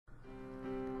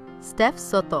Stef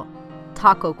Soto,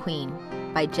 Taco Queen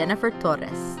by Jennifer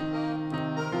Torres.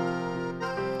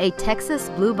 A Texas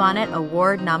Bluebonnet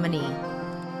Award nominee.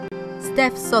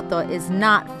 Stef Soto is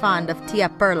not fond of Tia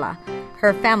Perla,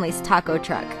 her family's taco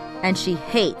truck, and she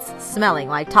hates smelling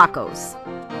like tacos.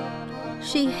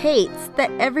 She hates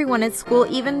that everyone at school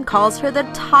even calls her the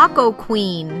Taco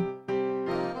Queen.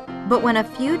 But when a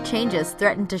few changes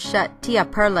threaten to shut Tia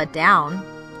Perla down,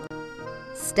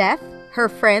 Stef, her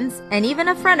friends, and even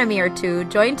a frenemy or two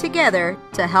join together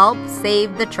to help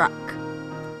save the truck.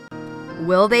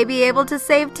 Will they be able to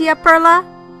save Tia Perla?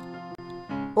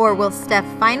 Or will Stef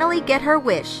finally get her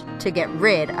wish to get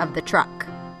rid of the truck?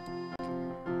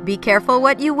 Be careful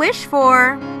what you wish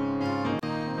for!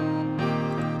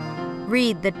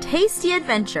 Read The Tasty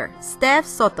Adventure, Stef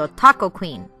Soto, Taco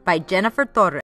Queen by Jennifer Torres.